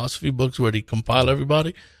history, philosophy books where they compile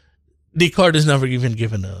everybody. Descartes is never even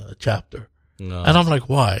given a chapter. No. And I'm like,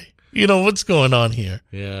 why? You know, what's going on here?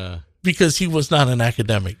 Yeah. Because he was not an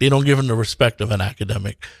academic. They don't give him the respect of an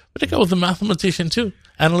academic. But the guy was a mathematician too.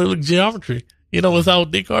 Analytic geometry. You know,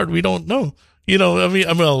 without Descartes, we don't know. You know,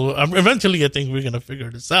 eventually I think we're going to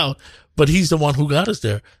figure this out. But he's the one who got us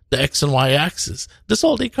there. The X and Y axis. That's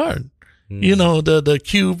all Descartes. You know, the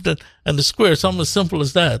cube and the square. Something as simple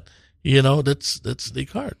as that. You know, that's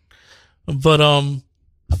Descartes. But,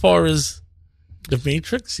 as far as the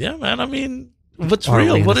Matrix, yeah, man. I mean, what's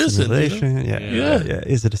real? What is it? You know? Yeah.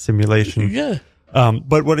 Is it a simulation? Yeah.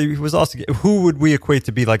 But what he was also, who would we equate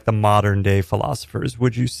to be like the modern day philosophers?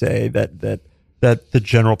 Would you say that the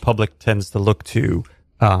general public tends to look to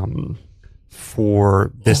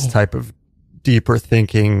for this type of deeper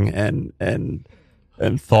thinking and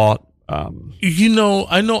thought? You know,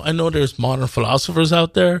 I know. There's modern philosophers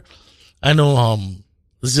out there. I know.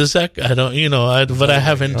 Zizek, but I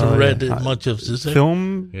haven't read much of Zizek.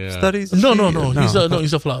 Film studies? No.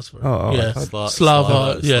 He's a philosopher.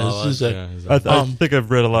 Slava. Zizek. I think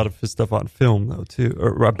I've read a lot of his stuff on film though too,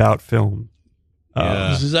 or about film.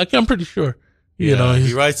 Zizek, I'm pretty sure. You know,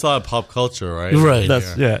 he writes a lot of pop culture, right? Right.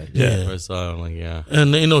 That's yeah.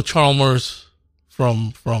 And you know, Chalmers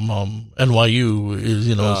from NYU is,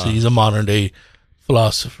 you know, so he's a modern day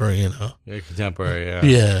philosopher. You know, contemporary.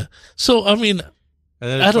 Yeah. So I mean. And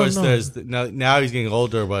then of course there's now he's getting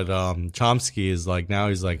older, but Chomsky is like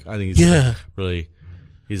I think he's like really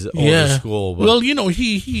he's older school. But, well, you know,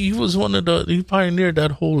 he was he pioneered that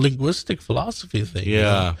whole linguistic philosophy thing.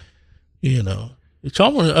 Yeah, you know,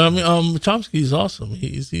 Chomsky is awesome.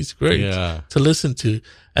 He's great to listen to,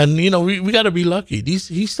 and you know we got to be lucky.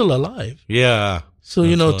 He's still alive. Yeah. So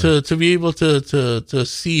you know to be able to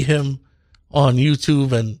see him on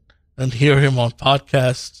YouTube and hear him on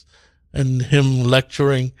podcasts. And him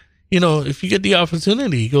lecturing, you know, if you get the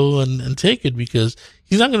opportunity, go and take it because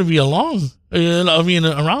he's not going to be around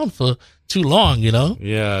for too long, you know?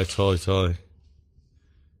 Yeah, totally.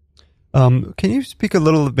 Can you speak a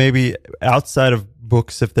little maybe outside of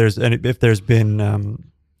books if there's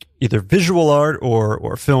been either visual art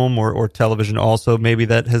or film or television also maybe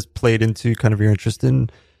that has played into kind of your interest in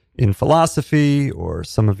philosophy or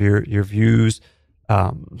some of your views?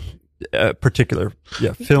 Particular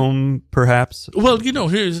film perhaps. Well, you know,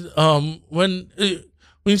 here's when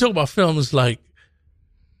you talk about films, like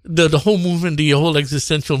the whole movement, the whole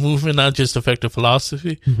existential movement not just affected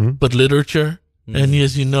philosophy but literature and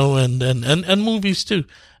as you know and movies too,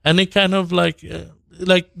 and it kind of like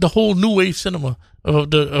the whole new wave cinema of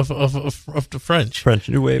the French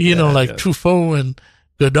new wave, you know, like Truffaut and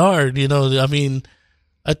Godard. You know, I mean,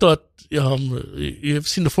 I thought you've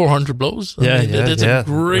seen the 400 Blows. It's a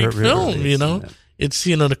great film. You know, it's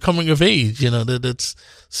the coming of age. You know, that's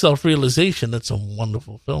self-realization. That's a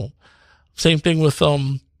wonderful film. Same thing with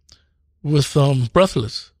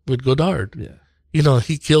Breathless with Godard. Yeah, you know,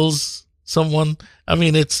 he kills someone. I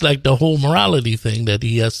mean, it's like the whole morality thing that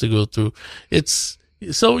he has to go through. It's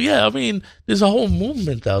so I mean, there's a whole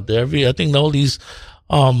movement out there. I think all these,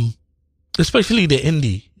 especially the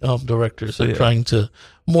indie directors are trying to.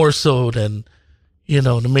 More so than, you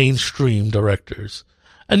know, the mainstream directors.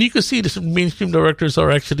 And you can see the mainstream directors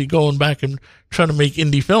are actually going back and trying to make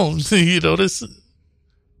indie films. You know, this.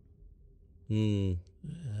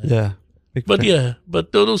 Yeah.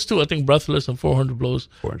 But those two, I think Breathless and 400 Blows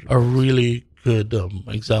are really good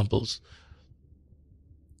examples.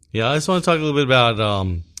 Yeah, I just want to talk a little bit about,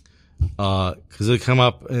 because it come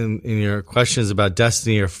up in your questions about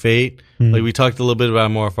destiny or fate. Like we talked a little bit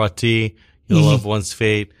about Morfati. The loved one's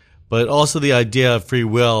fate, but also the idea of free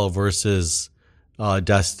will versus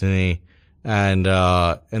destiny, and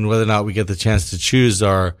whether or not we get the chance to choose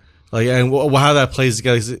our and how that plays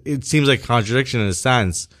together. It seems like a contradiction in a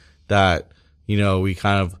sense that, you know, we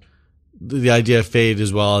kind of the idea of fate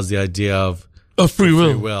as well as the idea of free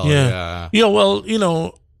will. Yeah. Well, you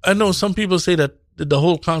know, I know some people say that the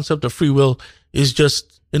whole concept of free will is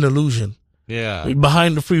just an illusion. Yeah.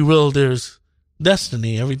 Behind the free will, there's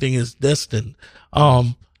destiny. Everything is destined.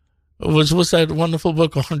 What's that wonderful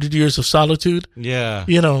book, 100 Years of Solitude? Yeah.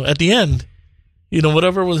 At the end,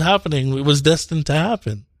 whatever was happening, it was destined to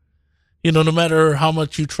happen. No matter how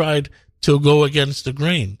much you tried to go against the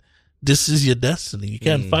grain, this is your destiny. You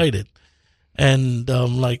can't fight it. And,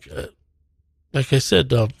 like I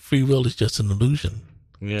said, free will is just an illusion.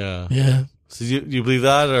 Yeah. Yeah. So you believe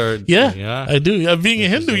that, or yeah, I do. Being a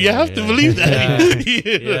Hindu, you have to believe that.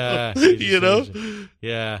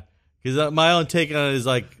 Yeah. Because my own take on it is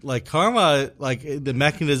like karma, like the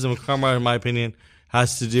mechanism of karma, in my opinion,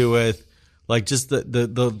 has to do with like just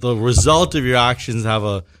the result of your actions have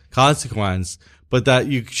a consequence, but that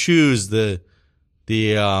you choose the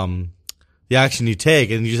action you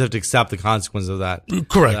take, and you just have to accept the consequence of that.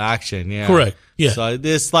 Correct. That action. Yeah. Correct. Yeah. So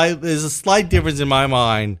there's a slight difference in my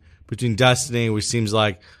mind between destiny, which seems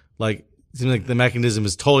like the mechanism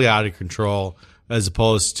is totally out of control, as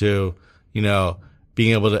opposed to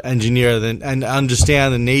being able to engineer and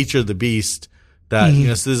understand the nature of the beast. That so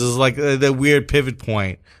this is like the weird pivot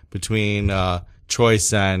point between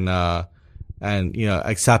choice and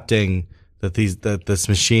accepting that this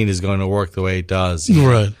machine is going to work the way it does.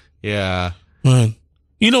 Right. Yeah. Right.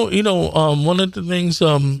 One of the things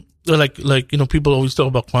people always talk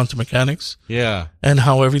about quantum mechanics. Yeah. And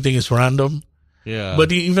how everything is random. Yeah.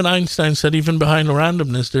 But even Einstein said even behind the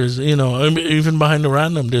randomness, there's, even behind the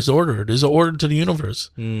random, there's order. There's an order to the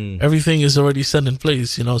universe. Everything is already set in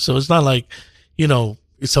place, so it's not like,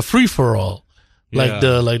 it's a free for all. Like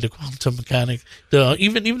the quantum mechanic,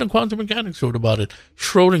 even the quantum mechanics wrote about it.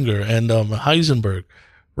 Schrodinger and Heisenberg,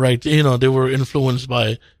 right? They were influenced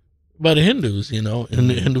by the Hindus, in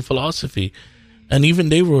the Hindu philosophy, and even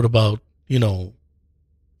they wrote about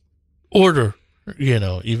order,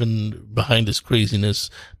 even behind this craziness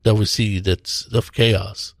that we see that's of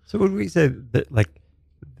chaos. So would we say that like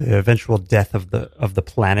the eventual death of the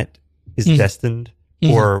planet is destined,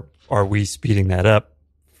 or are we speeding that up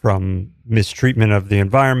from mistreatment of the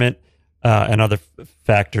environment and other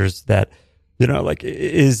factors that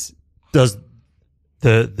does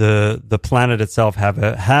the planet itself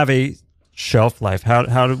have a shelf life?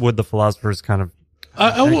 How would the philosophers kind of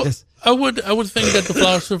I would think that the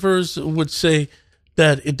philosophers would say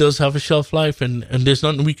that it does have a shelf life and there's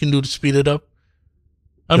nothing we can do to speed it up.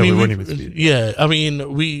 We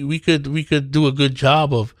could do a good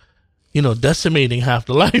job of decimating half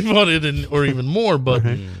the life on it or even more. But,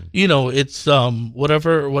 it's,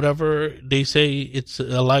 whatever they say it's a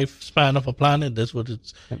lifespan of a planet, that's what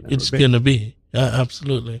it's going to be.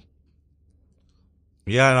 Absolutely.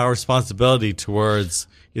 Yeah. And our responsibility towards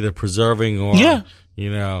either preserving or, Yeah.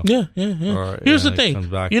 Or, Here's the thing,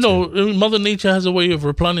 Mother Nature has a way of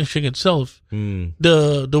replenishing itself.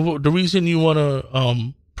 The reason you want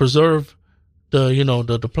to, preserve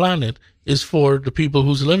the planet is for the people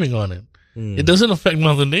who's living on it. It doesn't affect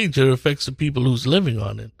Mother Nature; it affects the people who's living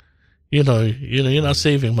on it. You're not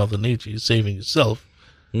saving Mother Nature; you're saving yourself.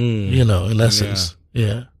 In essence,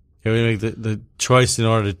 yeah. We make the choice in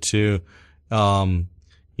order to, kind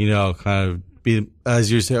of be,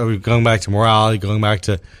 as you say, going back to morality, going back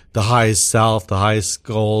to the highest self, the highest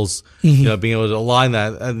goals. Being able to align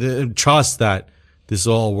that and trust that this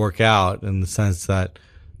will all work out in the sense that.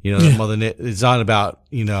 Mother Nature, it's not about,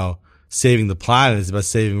 saving the planet. It's about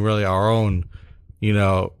saving really our own,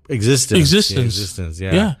 existence.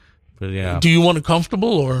 Yeah. But yeah. Do you want it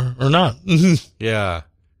comfortable or not? Yeah.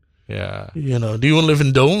 Yeah. Do you want to live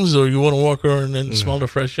in domes or you want to walk around and smell the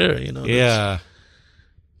fresh air? Yeah.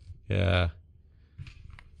 Yeah.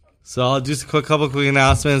 So I'll do a couple quick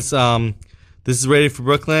announcements. This is Radio for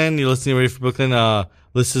Brooklyn. You're listening to Radio for Brooklyn,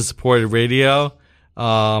 listener supported radio.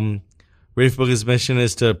 Radio for Brooklyn's mission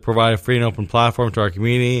is to provide a free and open platform to our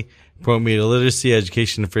community, promote media literacy,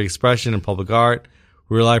 education, and free expression in public art.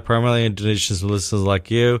 We rely primarily on donations from listeners like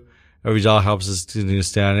you. Every dollar helps us continue to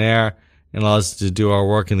stay on air and allows us to do our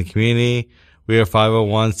work in the community. We are a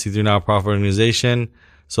 501c3 nonprofit organization,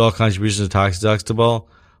 so all contributions are tax deductible.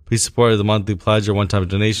 Please support the monthly pledge or one-time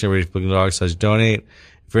donation at radioforbrooklyn.org/donate.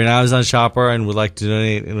 If you're an Amazon shopper and would like to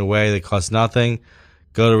donate in a way that costs nothing,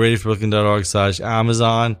 go to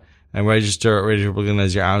radioforbrooklyn.org/Amazon and register at Radio for Brooklyn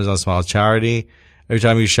as your Amazon Smile charity. Every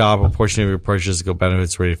time you shop, a portion of your purchase go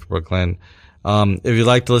benefits Radio for Brooklyn. If you'd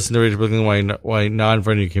like to listen to Radio for Brooklyn while not in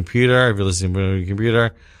front of your computer, if you're listening in front of your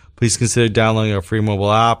computer, please consider downloading our free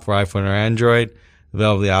mobile app for iPhone or Android,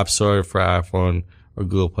 available in the App Store for iPhone or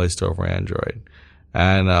Google Play Store for Android.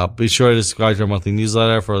 And be sure to subscribe to our monthly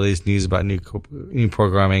newsletter for the latest news about new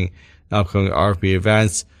programming and upcoming RFB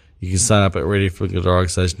events. You can sign up at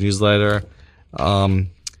radioforbrooklyn.org/newsletter.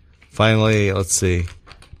 Finally, let's see.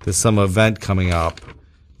 There's some event coming up.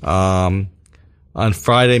 on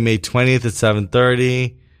Friday, May 20th at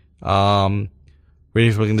 7:30.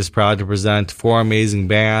 Radio Brooklyn is proud to present 4 amazing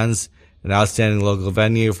bands, an outstanding local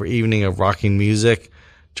venue for evening of rocking music.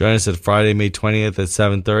 Join us at Friday, May 20th at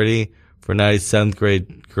 7:30 for night's 7th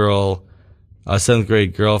grade girl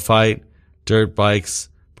fight, dirt bikes,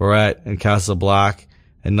 Barrette, and Castle Black,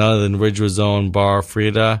 and none other than Ridgewood's own Bar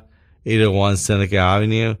Frida, 801 Seneca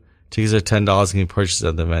Avenue. Tickets are $10 and can be purchased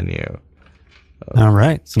at the venue. All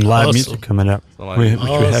right. Some live music coming up, which we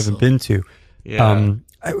haven't been to. Yeah.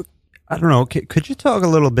 I don't know. Could you talk a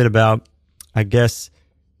little bit about, I guess,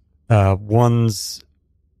 one's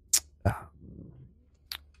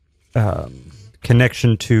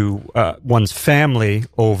connection to one's family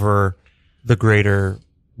over the greater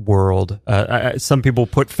world? Some people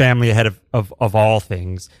put family ahead of all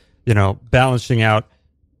things, balancing out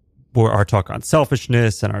our talk on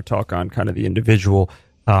selfishness and our talk on kind of the individual,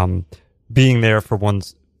 being there for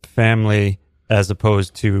one's family as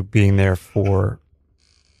opposed to being there for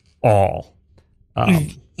all.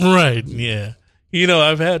 Right. Yeah.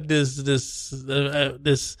 I've had this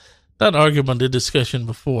not argument, the discussion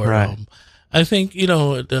before. Right. I think,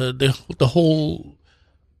 the whole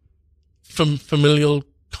familial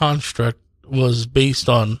construct was based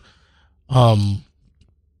on,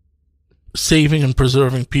 saving and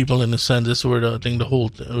preserving people, in a sense. This is where I think the whole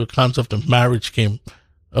concept of marriage came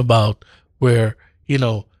about, where,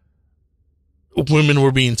 women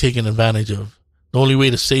were being taken advantage of. The only way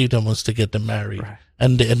to save them was to get them married. Right.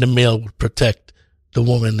 And the male would protect the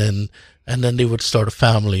woman, and then they would start a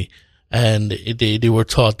family. And they were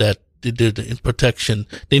taught that in protection,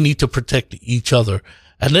 they need to protect each other.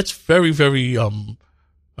 And that's very, very,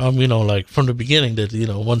 like from the beginning that,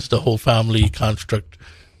 once the whole family construct,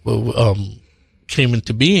 came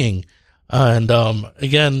into being. And,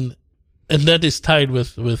 again, and that is tied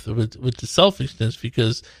with the selfishness,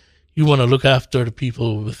 because you want to look after the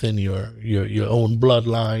people within your own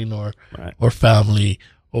bloodline or family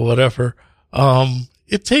or whatever.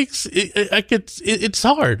 It's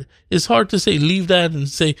hard. It's hard to say, leave that and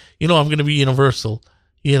say, I'm going to be universal,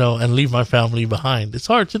 and leave my family behind. It's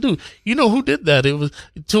hard to do. Who did that? It was,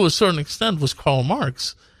 to a certain extent, was Karl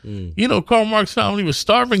Marx. Karl Marx's family was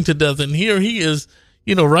starving to death, and here he is,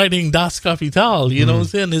 writing Das Kapital, what I'm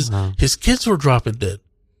saying? His kids were dropping dead.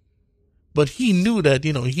 But he knew that,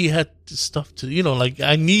 he had stuff to,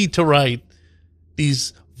 I need to write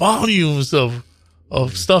these volumes of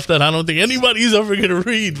stuff that I don't think anybody's ever going to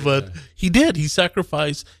read. But he did. He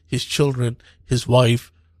sacrificed his children, his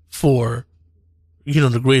wife, for,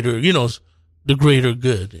 the greater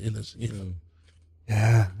good.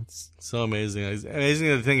 Yeah. It's so amazing. It's amazing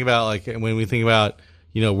to think about, like, when we think about,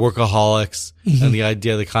 workaholics and the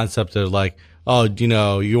idea, the concept of, like,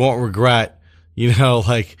 you won't regret,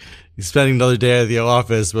 spending another day at the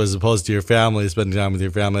office as opposed to your family, spending time with your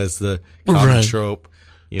family. It's the common trope.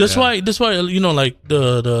 That's why, like,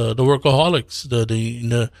 the workaholics,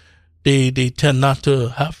 they tend not to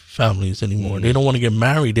have families anymore. They don't want to get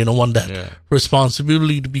married. They don't want that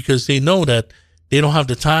responsibility, because they know that they don't have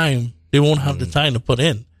the time. They won't have the time to put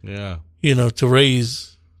in, to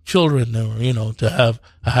raise children, or, to have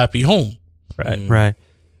a happy home. Right. Right.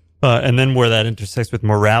 And then where that intersects with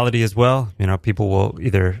morality as well, people will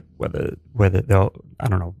either, whether they'll, I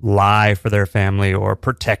don't know, lie for their family or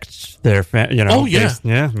protect their family, Oh, yeah.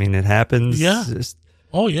 I mean, it happens. Yeah. Just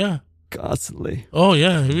constantly. Oh,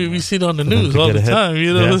 yeah. We see it on the news all the time,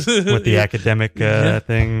 with the academic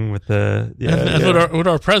thing, with the, and with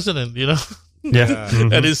our president, Yeah.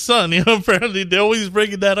 and his son, apparently they're always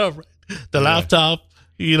bringing that up, right? The laptop,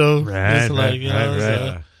 Right, it's like,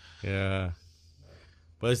 right. Yeah.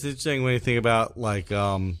 But it's interesting when you think about, like,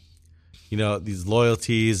 these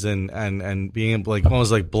loyalties and being, like,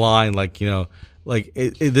 almost like blind, like,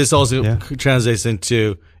 this also translates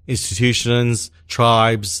into institutions,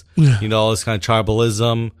 tribes, all this kind of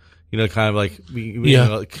tribalism, kind of like,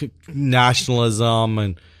 nationalism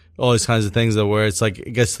and all these kinds of things, where it's like,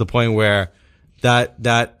 it gets to the point where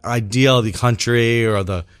that ideal of the country or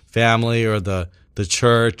the family or the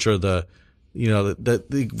church or the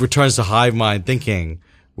returns to hive mind thinking,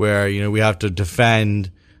 where, we have to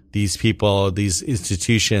defend these people, these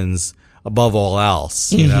institutions above all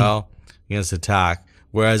else, against attack.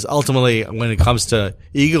 Whereas ultimately, when it comes to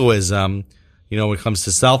egoism, when it comes to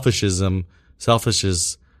selfishism,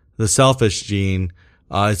 the selfish gene,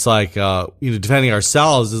 it's like, defending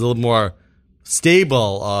ourselves is a little more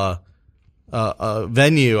stable,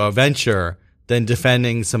 venture than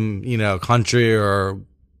defending some, country or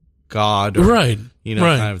God or, kind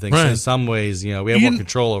of thing. So in some ways, we have more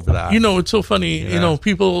control over that. It's so funny.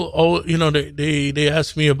 People, they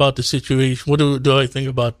ask me about the situation. What do I think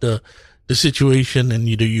about the the situation in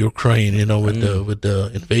Ukraine, with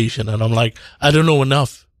the invasion. And I'm like, I don't know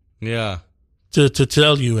enough. Yeah. To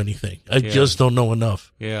tell you anything. I just don't know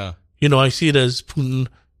enough. Yeah. I see it as Putin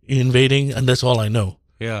invading, and that's all I know.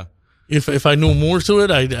 Yeah. If I knew more to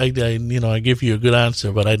it, I give you a good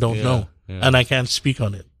answer, but I don't know. Yeah. And I can't speak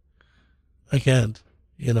on it. I can't,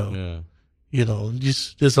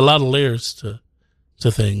 just, there's a lot of layers to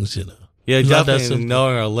things, Yeah, it's definitely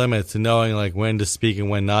knowing our limits and knowing like when to speak and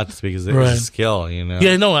when not to speak is a skill,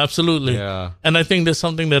 Yeah, no, absolutely. Yeah. And I think that's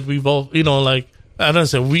something that we've all, I don't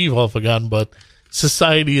say we've all forgotten, but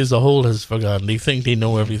society as a whole has forgotten. They think they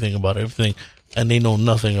know everything about everything, and they know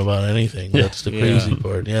nothing about anything. That's the crazy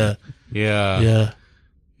part. Yeah.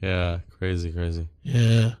 Yeah. Crazy.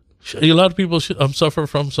 Yeah. A lot of people suffer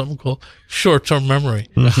from something called short-term memory.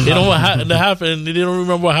 They know what happened. They don't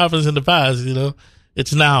remember what happens in the past.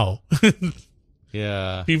 It's now.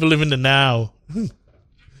 Yeah. People live in the now.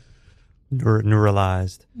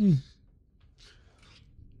 Neuralized.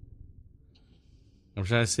 I'm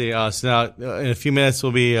trying to see. So now, in a few minutes,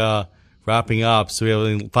 we'll be wrapping up. So we have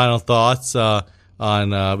any final thoughts on.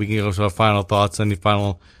 We can go to our final thoughts. Any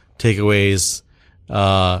final takeaways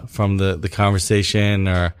from the conversation,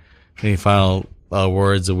 or any final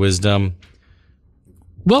words of wisdom?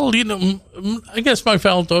 Well, I guess my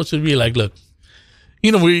final thoughts would be like, look,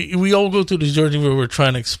 we all go through this journey where we're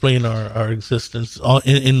trying to explain our existence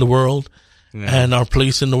in the world and our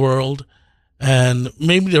place in the world. And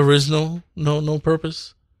maybe there is no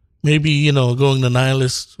purpose. Maybe, going the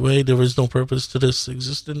nihilist way, there is no purpose to this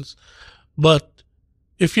existence. But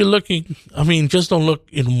if you're looking, just don't look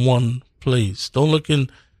in one place. Don't look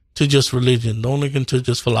into just religion. Don't look into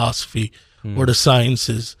just philosophy or the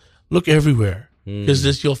sciences. Look everywhere.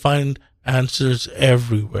 Because you'll find answers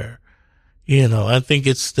everywhere. I think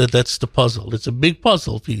that's the puzzle. It's a big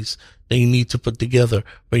puzzle piece that you need to put together,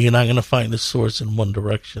 but you're not going to find the source in one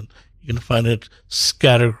direction. You're going to find it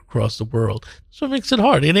scattered across the world. So it makes it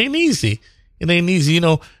hard. It ain't easy.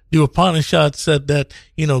 The Upanishad said that,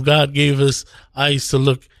 God gave us eyes to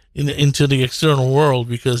look into the external world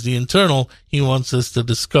because the internal, he wants us to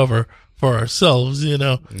discover for ourselves,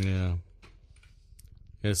 Yeah.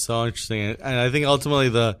 It's so interesting. And I think ultimately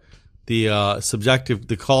the subjective,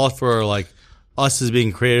 the call for like us as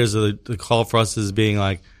being creators, or the call for us as being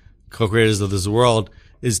like co-creators of this world,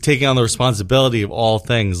 is taking on the responsibility of all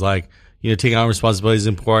things. Like, taking on responsibility is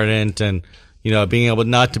important, and, being able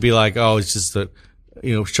not to be like, oh, it's just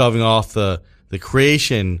shoving off the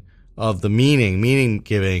creation of the meaning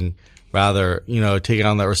giving, rather, taking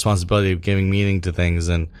on that responsibility of giving meaning to things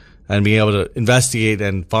and being able to investigate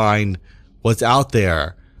and find what's out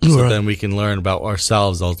there. So then we can learn about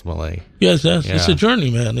ourselves ultimately. Yes. It's a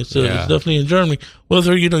journey, man. It's definitely a journey.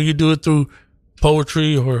 Whether, you do it through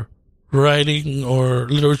poetry or writing or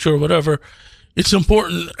literature or whatever, it's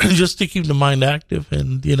important just to keep the mind active,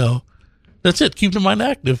 and that's it. Keep the mind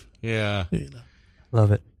active. Yeah.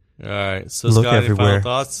 Love it. All right. So, Scott, any final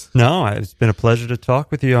thoughts? No, it's been a pleasure to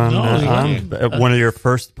talk with you on one of your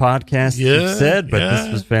first podcasts. You said, but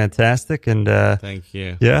this was fantastic, and thank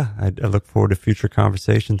you. Yeah, I look forward to future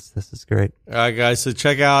conversations. This is great. All right, guys. So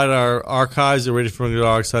check out our archives at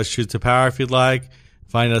RadioFreedomorgue.org/ Shoot to Power if you'd like.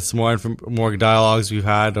 Find out some more dialogues we've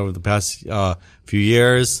had over the past few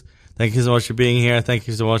years. Thank you so much for being here. Thank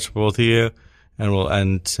you so much for both of you. And we'll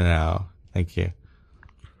end now. Thank you.